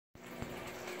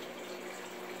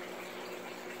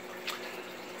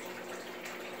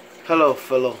Hello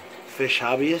fellow fish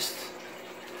hobbyists,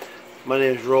 my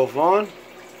name is Ro Vaughn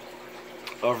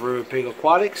of River Pig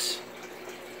Aquatics,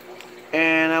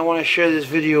 and I want to share this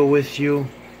video with you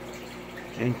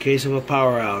in case of a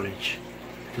power outage,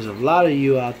 because a lot of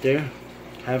you out there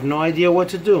have no idea what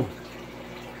to do.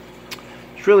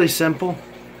 It's really simple,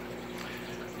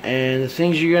 and the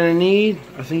things you're going to need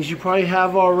are things you probably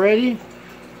have already,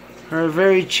 are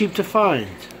very cheap to find.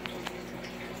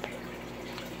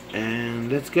 And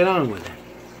let's get on with it.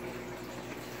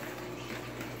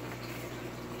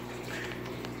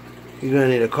 You're going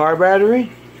to need a car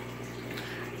battery.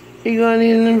 You're going to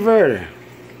need an inverter.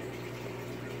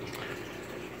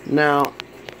 Now,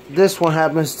 this one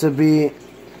happens to be,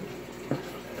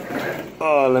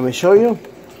 let me show you,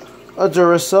 a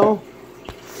Duracell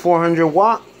 400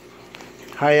 watt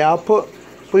high output,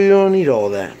 but you don't need all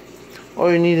that.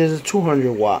 All you need is a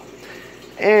 200 watt.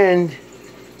 And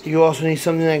you also need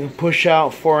something that can push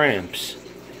out 4 amps.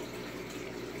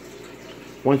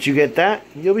 Once you get that,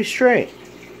 you'll be straight.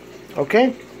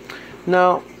 Okay?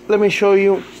 Now, let me show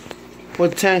you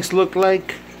what tanks look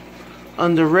like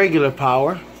under regular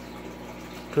power.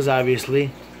 Because obviously,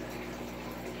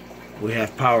 we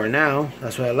have power now.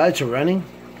 That's why the lights are running.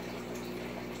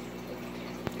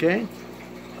 Okay?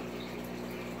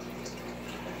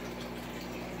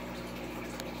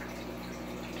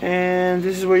 And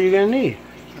this is what you're going to need.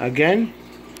 Again,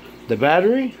 the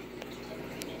battery,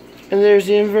 and there's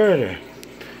the inverter.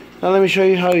 Now let me show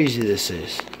you how easy this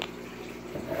is.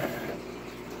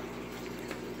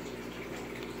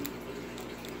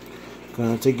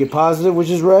 Gonna take your positive, which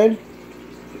is red.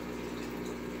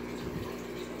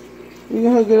 You're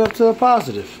gonna hook it up to the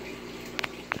positive.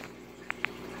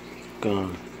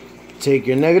 Gonna take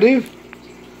your negative,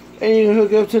 and you're gonna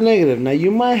hook it up to negative. Now you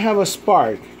might have a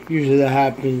spark. Usually that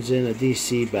happens in a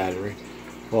DC battery.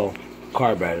 Well,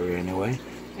 car battery anyway.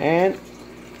 And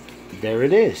there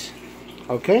it is.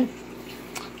 Okay?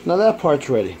 Now that part's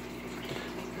ready.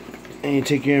 And you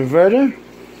take your inverter,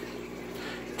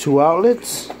 2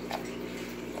 outlets.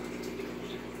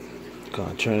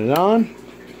 Gonna turn it on.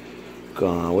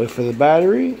 Gonna wait for the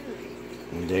battery.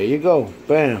 And there you go.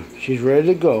 Bam. She's ready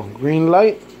to go. Green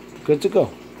light. Good to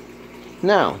go.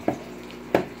 Now,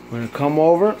 we're gonna come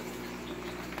over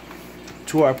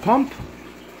to our pump.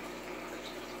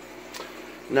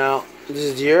 Now, this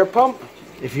is the air pump.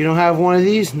 If you don't have one of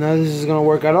these, none of this is going to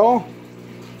work at all.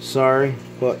 Sorry,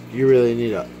 but you really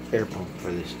need an air pump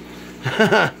for this.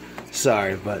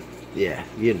 Sorry, but yeah,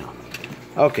 you know.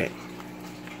 Okay.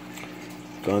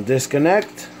 Going to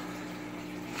disconnect.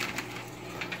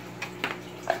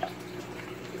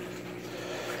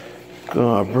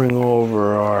 Going to bring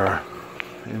over our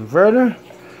inverter.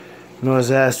 Notice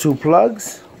it has 2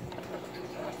 plugs.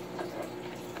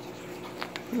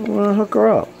 I'm gonna hook her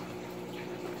up.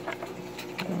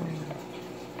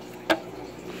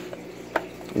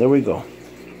 There we go.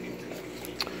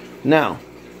 Now,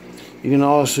 you can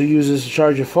also use this to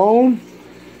charge your phone.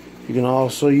 You can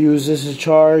also use this to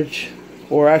charge,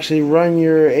 or actually run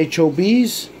your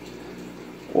HOBs,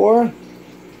 or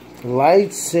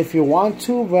lights if you want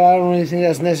to, but I don't really think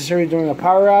that's necessary during a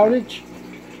power outage.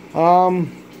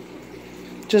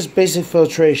 Just basic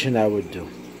filtration I would do.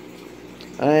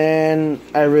 And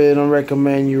I really don't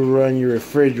recommend you run your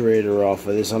refrigerator off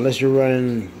of this unless you're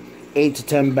running 8 to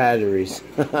 10 batteries.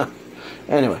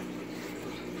 Anyway,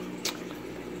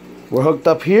 we're hooked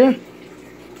up here,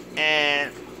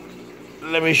 and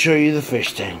let me show you the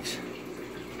fish tanks.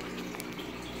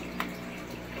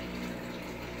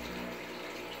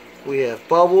 We have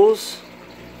bubbles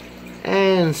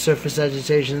and surface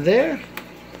agitation there.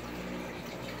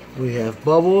 We have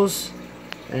bubbles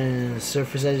and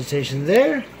surface agitation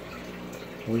there.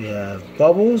 We have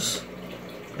bubbles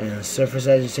and surface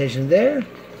agitation there.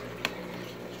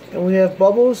 And we have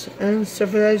bubbles and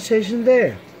surface agitation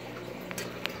there.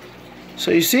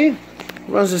 So you see, it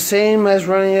runs the same as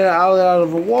running an outlet out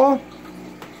of a wall.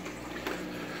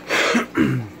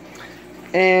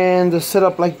 And the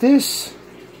setup like this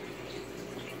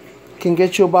can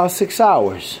get you about 6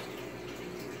 hours.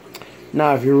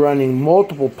 Now if you're running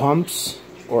multiple pumps,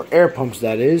 or air pumps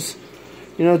that is,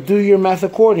 you know, do your math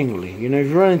accordingly. You know, if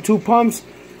you're running 2 pumps,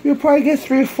 you'll probably get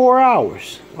 3 or 4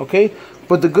 hours. Okay?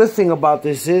 But the good thing about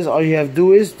this is, all you have to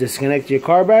do is disconnect your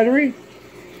car battery,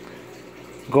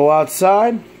 go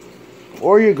outside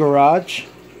or your garage,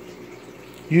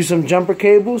 use some jumper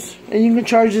cables, and you can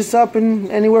charge this up in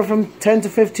anywhere from 10 to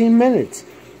 15 minutes.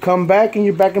 Come back and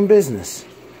you're back in business.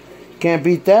 Can't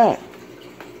beat that.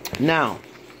 Now,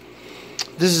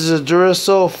 this is a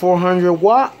Duracell 400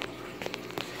 watt.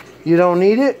 You don't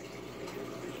need it,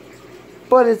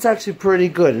 but it's actually pretty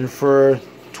good. And for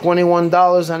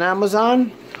 $21 on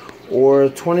Amazon or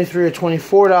 $23 or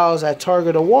 $24 at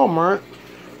Target or Walmart,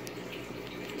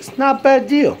 it's not a bad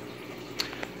deal.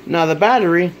 Now the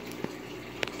battery,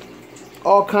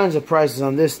 all kinds of prices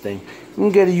on this thing. You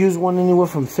can get a used one anywhere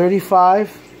from $35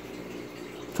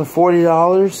 to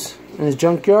 $40 in a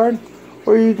junkyard,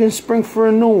 or you can spring for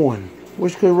a new one,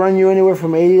 which could run you anywhere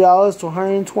from $80 to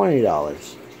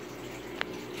 $120.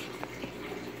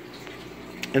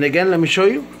 And again, let me show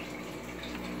you.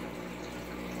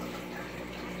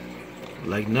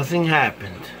 Like nothing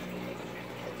happened.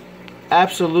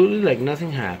 Absolutely like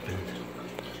nothing happened.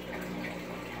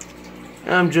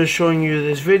 I'm just showing you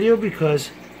this video because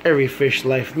every fish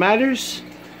life matters.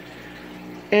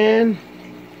 And,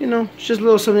 you know, it's just a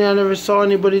little something I never saw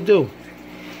anybody do.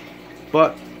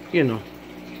 But, you know,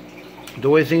 the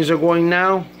way things are going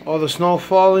now, all the snow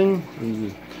falling,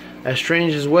 and as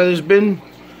strange as weather's been,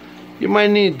 you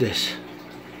might need this.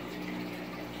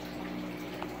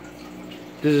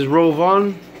 This is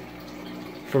Rovon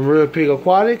from Real Pig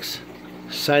Aquatics,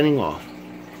 signing off.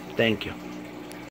 Thank you.